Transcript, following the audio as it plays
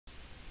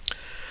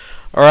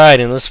Alright,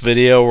 in this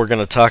video we're going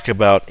to talk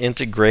about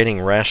integrating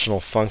rational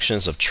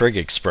functions of trig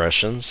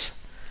expressions.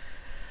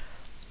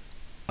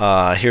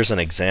 Here's an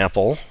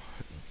example.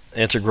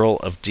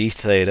 Integral of d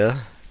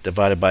theta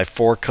divided by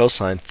 4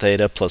 cosine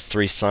theta plus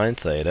 3 sine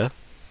theta.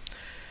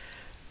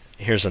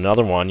 Here's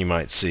another one you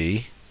might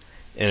see.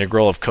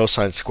 Integral of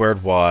cosine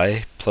squared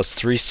y plus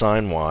 3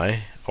 sine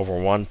y over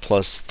 1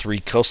 plus 3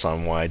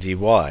 cosine y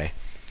dy.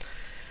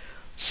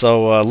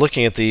 So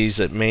looking at these,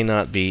 it may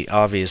not be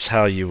obvious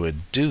how you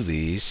would do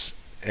these,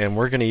 and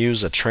we're going to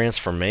use a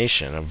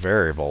transformation of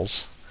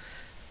variables.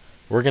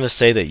 We're going to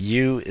say that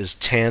u is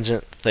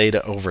tangent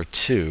theta over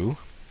 2,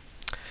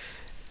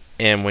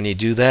 and when you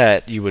do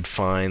that, you would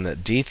find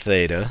that d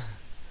theta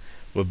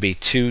would be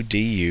 2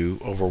 du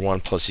over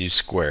 1 plus u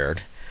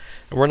squared.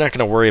 And we're not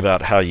going to worry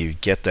about how you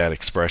get that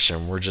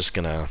expression. We're just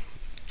going to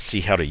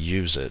see how to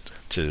use it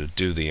to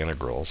do the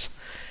integrals.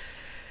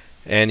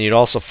 And you'd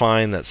also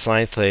find that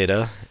sine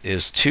theta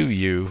is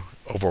 2u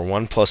over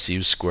 1 plus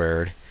u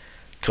squared.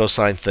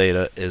 Cosine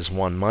theta is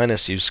 1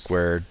 minus u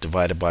squared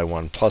divided by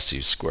 1 plus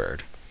u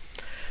squared.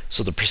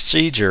 So the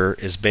procedure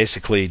is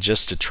basically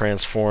just to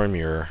transform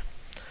your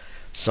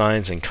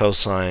sines and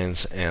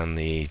cosines and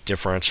the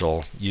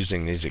differential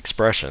using these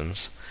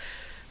expressions.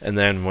 And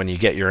then when you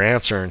get your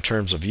answer in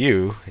terms of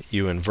u,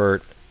 you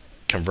invert,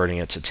 converting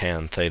it to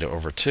tan theta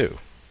over 2.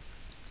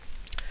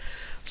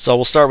 So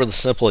we'll start with a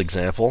simple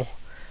example.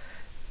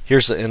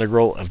 Here's the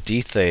integral of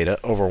d theta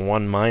over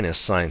 1 minus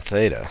sine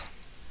theta.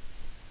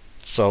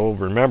 So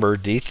remember,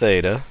 d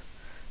theta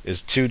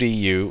is 2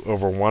 du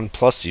over 1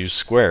 plus u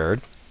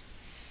squared.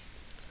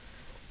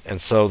 And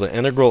so the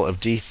integral of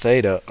d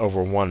theta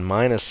over 1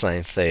 minus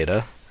sine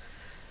theta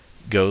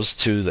goes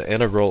to the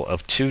integral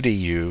of 2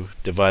 du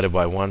divided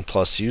by 1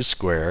 plus u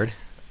squared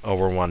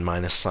over 1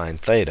 minus sine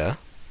theta.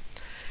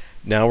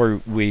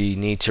 Now we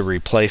need to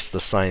replace the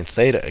sine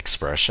theta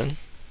expression,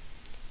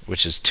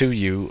 which is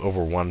 2u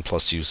over 1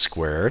 plus u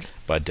squared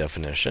by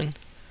definition.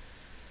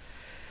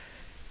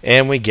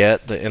 And we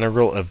get the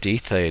integral of d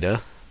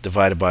theta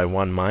divided by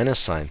 1 minus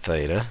sine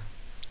theta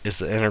is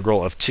the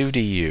integral of 2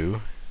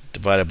 du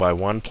divided by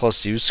 1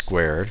 plus u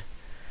squared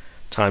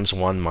times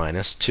 1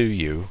 minus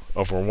 2u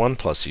over 1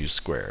 plus u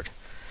squared.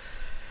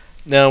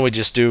 Now we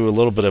just do a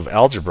little bit of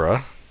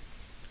algebra.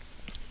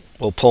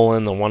 We'll pull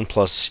in the 1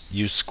 plus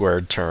u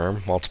squared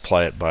term,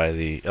 multiply it by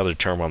the other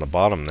term on the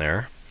bottom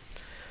there,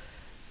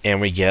 and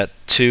we get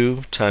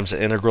 2 times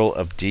the integral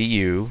of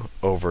du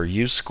over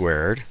u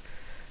squared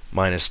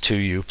minus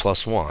 2u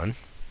plus 1.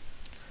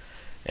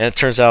 And it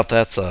turns out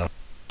that's a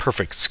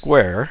perfect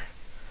square,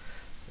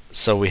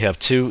 so we have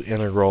 2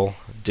 integral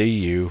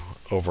du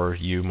over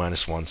u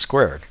minus 1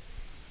 squared.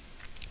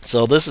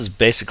 So this is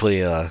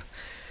basically a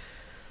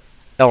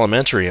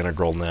elementary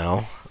integral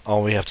now.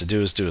 All we have to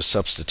do is do a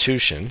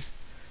substitution,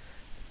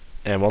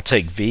 and we'll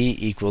take v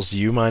equals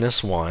u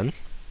minus 1,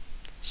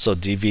 so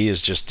dv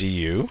is just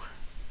du.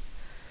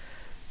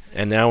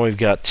 And now we've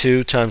got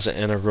 2 times the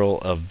integral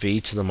of v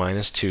to the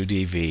minus 2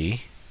 dv,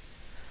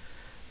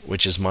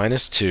 which is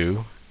minus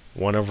 2,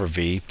 1 over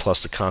v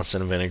plus the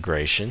constant of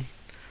integration,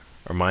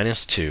 or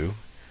minus 2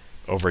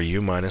 over u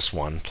minus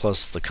 1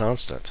 plus the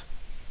constant.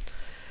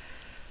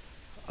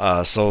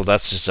 So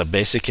that's just a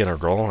basic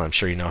integral. I'm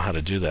sure you know how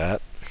to do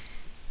that.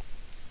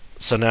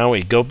 So now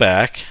we go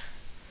back,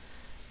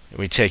 and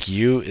we take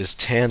u is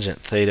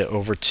tangent theta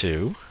over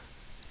 2,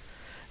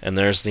 and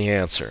there's the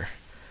answer.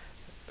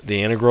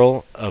 The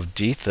integral of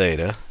d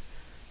theta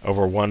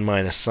over 1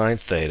 minus sine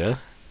theta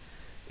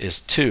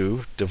is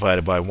 2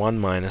 divided by 1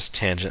 minus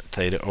tangent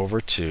theta over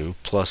 2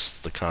 plus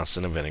the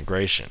constant of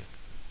integration.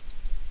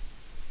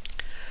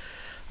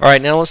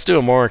 Alright, now let's do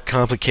a more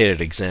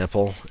complicated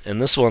example,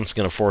 and this one's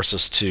going to force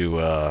us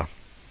to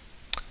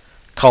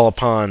call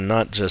upon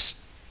not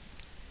just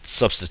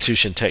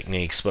substitution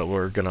techniques, but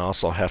we're going to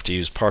also have to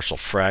use partial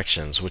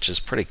fractions, which is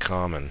pretty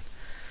common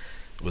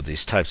with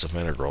these types of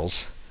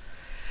integrals.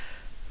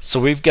 So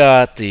we've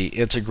got the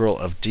integral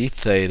of d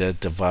theta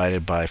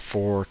divided by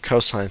 4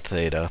 cosine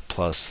theta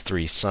plus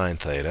 3 sine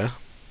theta.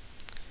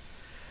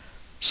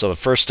 So the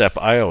first step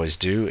I always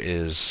do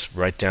is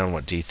write down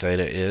what d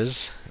theta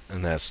is,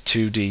 and that's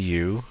 2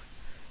 du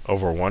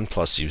over 1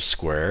 plus u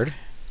squared.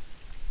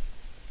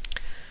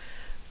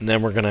 And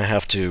then we're going to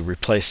have to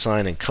replace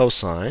sine and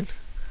cosine.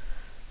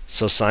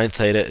 So sine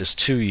theta is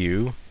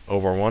 2u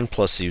over 1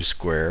 plus u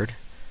squared.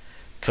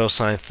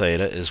 Cosine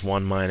theta is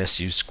 1 minus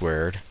u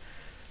squared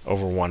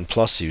over 1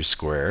 plus u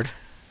squared.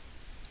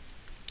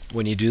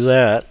 When you do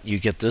that, you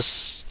get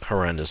this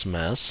horrendous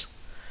mess.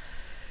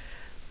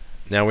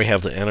 Now we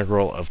have the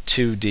integral of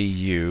 2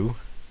 du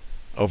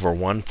over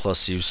 1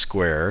 plus u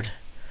squared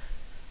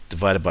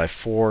divided by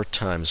 4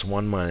 times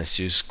 1 minus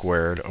u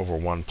squared over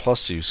 1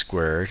 plus u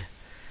squared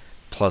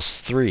plus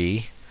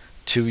 3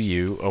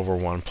 2u over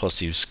 1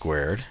 plus u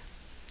squared.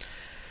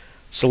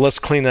 So let's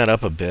clean that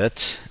up a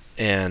bit,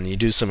 and you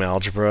do some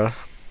algebra.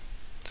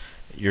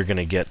 You're going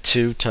to get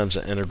 2 times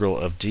the integral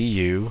of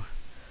du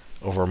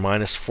over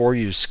minus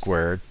 4u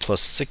squared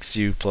plus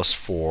 6u plus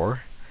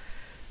 4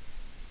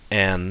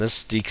 And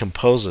this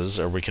decomposes,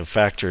 or we can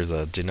factor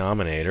the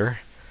denominator.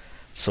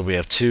 So we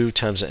have 2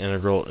 times the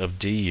integral of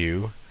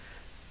du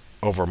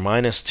over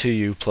minus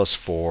 2u plus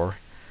 4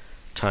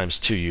 times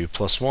 2u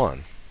plus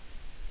 1.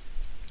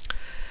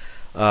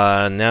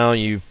 Now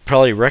you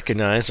probably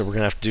recognize that we're going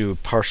to have to do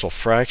partial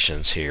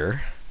fractions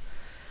here.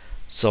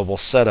 So we'll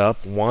set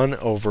up 1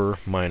 over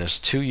minus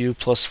 2u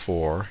plus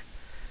 4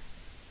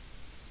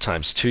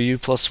 times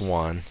 2u plus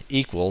 1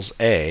 equals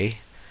a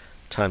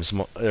times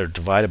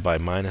divided by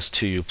minus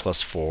 2u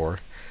plus 4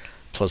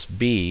 plus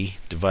b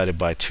divided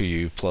by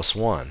 2u plus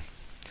 1.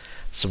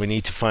 So we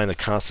need to find the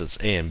constants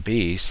a and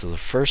b. So the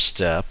first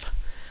step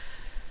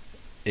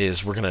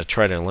is we're going to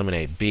try to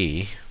eliminate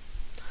b.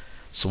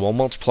 So we'll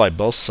multiply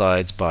both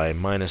sides by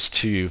minus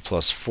 2u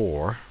plus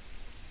 4,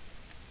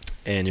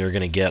 and you're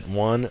going to get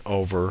 1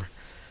 over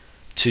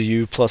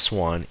 2u plus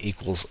 1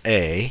 equals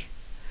a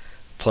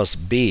plus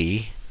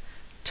b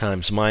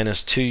times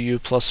minus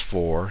 2u plus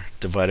 4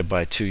 divided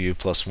by 2u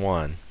plus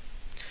 1.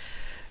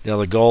 Now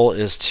the goal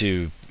is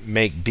to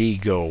make b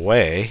go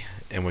away,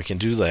 and we can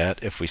do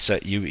that if we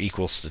set u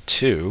equals to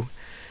 2,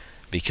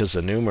 because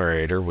the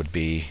numerator would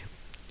be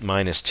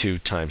minus 2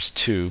 times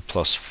 2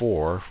 plus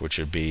 4, which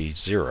would be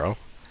 0.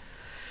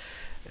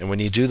 And when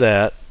you do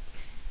that,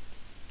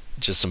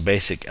 just some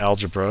basic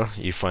algebra,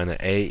 you find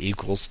that a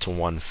equals to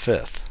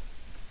 1/5.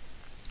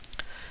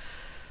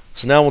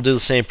 So now we'll do the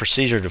same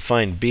procedure to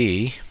find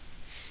b,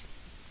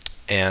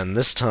 and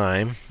this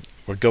time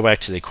we'll go back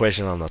to the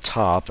equation on the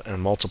top and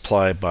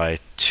multiply by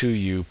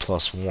 2u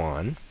plus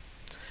 1.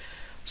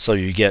 So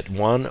you get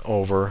 1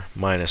 over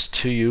minus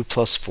 2u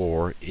plus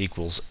 4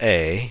 equals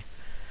a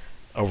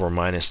over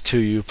minus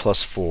 2u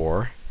plus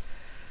 4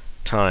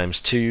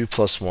 times 2u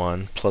plus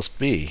 1 plus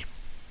b.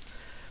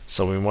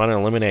 So we want to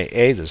eliminate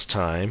a this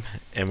time,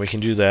 and we can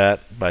do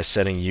that by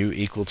setting u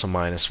equal to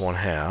minus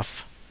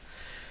 1/2.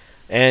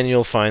 And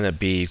you'll find that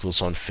b equals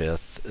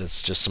 1/5.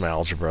 It's just some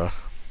algebra,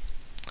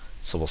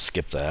 so we'll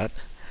skip that.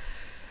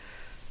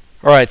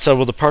 Alright, so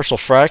with the partial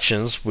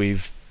fractions,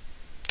 we've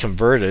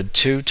converted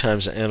 2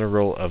 times the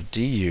integral of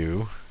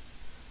du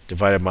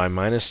divided by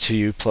minus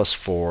 2u plus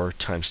 4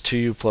 times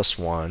 2u plus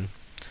 1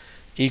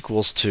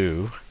 equals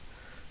to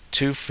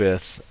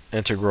 2/5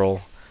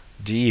 integral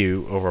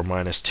du over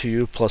minus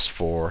 2u plus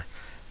 4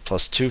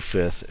 plus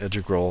 2/5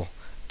 integral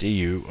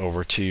du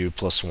over 2u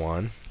plus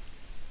 1.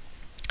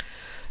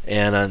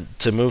 And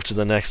to move to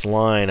the next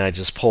line, I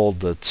just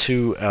pulled the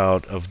 2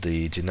 out of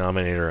the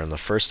denominator in the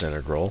first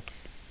integral.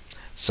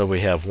 So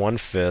we have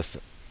 1/5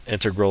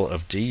 integral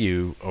of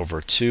du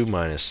over 2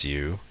 minus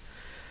u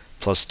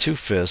plus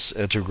 2/5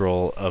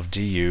 integral of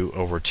du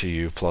over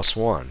 2u plus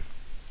 1.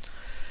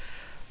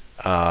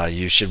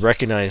 You should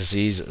recognize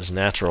these as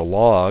natural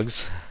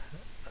logs,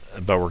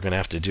 but we're going to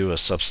have to do a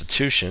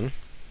substitution.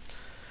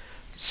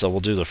 So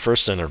we'll do the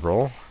first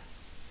integral,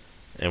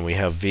 and we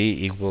have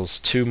v equals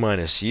 2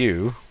 minus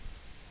u.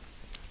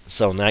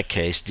 So in that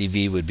case,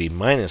 dv would be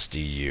minus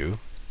du,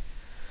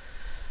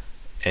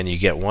 and you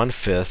get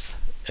 1/5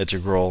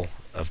 integral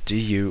of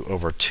du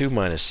over 2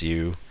 minus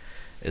u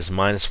is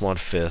minus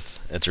 1/5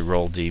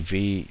 integral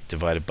dv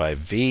divided by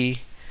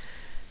v,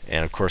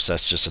 and of course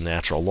that's just a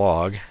natural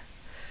log.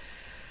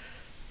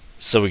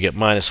 So we get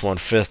minus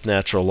 1/5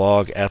 natural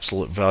log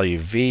absolute value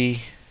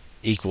v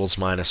equals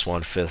minus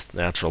 1/5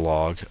 natural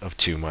log of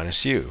 2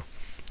 minus u.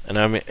 And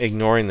I'm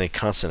ignoring the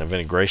constant of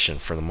integration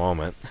for the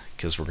moment,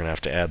 because we're going to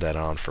have to add that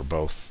on for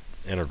both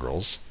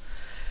integrals.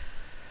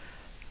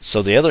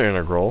 So the other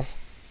integral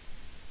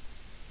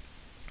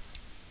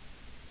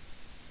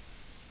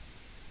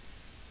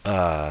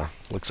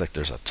looks like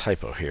there's a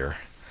typo here.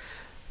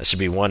 That should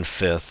be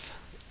 1/5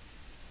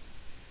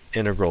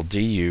 integral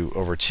du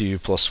over 2u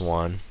plus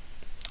 1,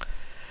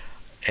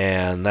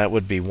 and that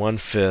would be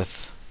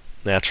 1/5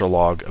 natural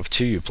log of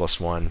 2u plus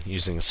 1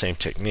 using the same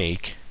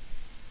technique.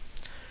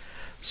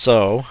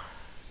 So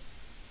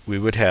we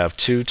would have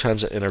 2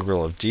 times the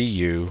integral of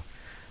du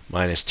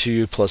minus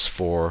 2u plus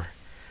 4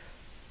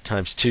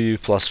 times 2u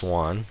plus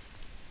 1,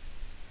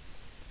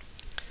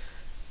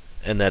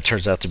 and that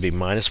turns out to be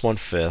minus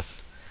 1/5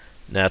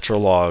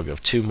 natural log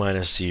of 2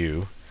 minus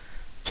u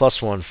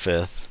plus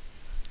 1/5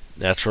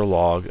 natural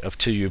log of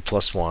 2u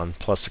plus 1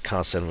 plus the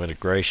constant of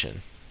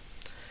integration.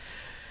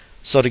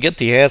 So to get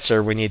the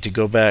answer, we need to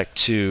go back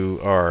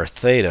to our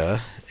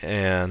theta,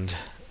 and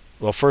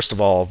well, first of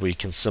all, we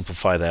can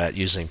simplify that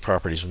using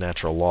properties of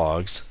natural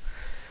logs.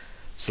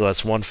 So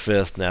that's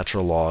 1/5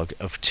 natural log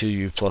of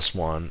 2u plus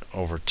 1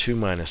 over 2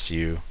 minus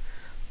u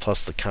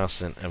plus the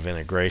constant of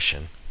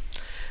integration.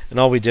 And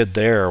all we did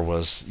there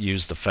was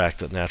use the fact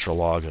that natural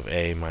log of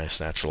a minus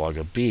natural log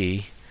of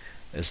b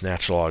is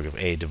natural log of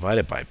a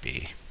divided by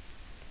b.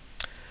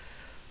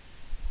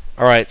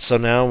 Alright, so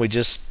now we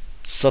just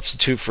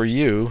substitute for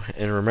u,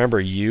 and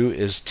remember u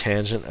is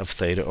tangent of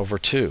theta over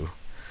 2.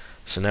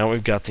 So now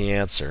we've got the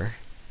answer,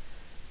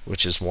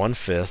 which is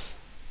 1/5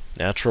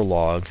 natural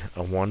log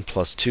of 1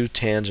 plus 2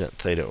 tangent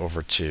theta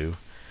over 2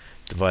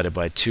 divided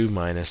by 2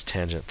 minus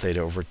tangent theta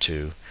over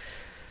 2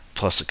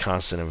 plus a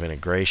constant of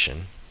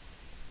integration.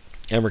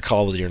 And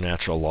recall with your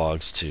natural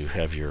logs to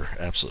have your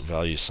absolute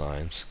value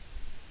signs.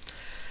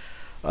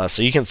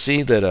 So you can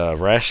see that a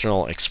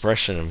rational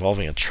expression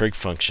involving a trig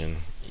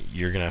function,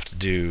 you're going to have to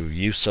do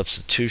u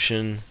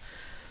substitution,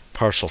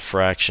 partial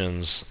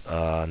fractions,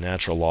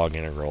 natural log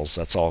integrals.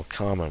 That's all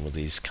common with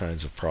these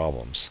kinds of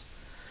problems.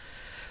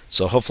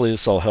 So hopefully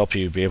this will help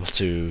you be able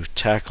to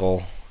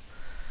tackle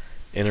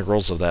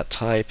integrals of that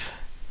type,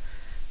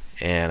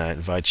 and I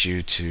invite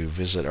you to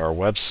visit our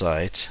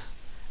website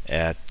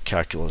at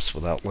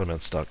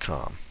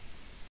calculuswithoutlimits.com.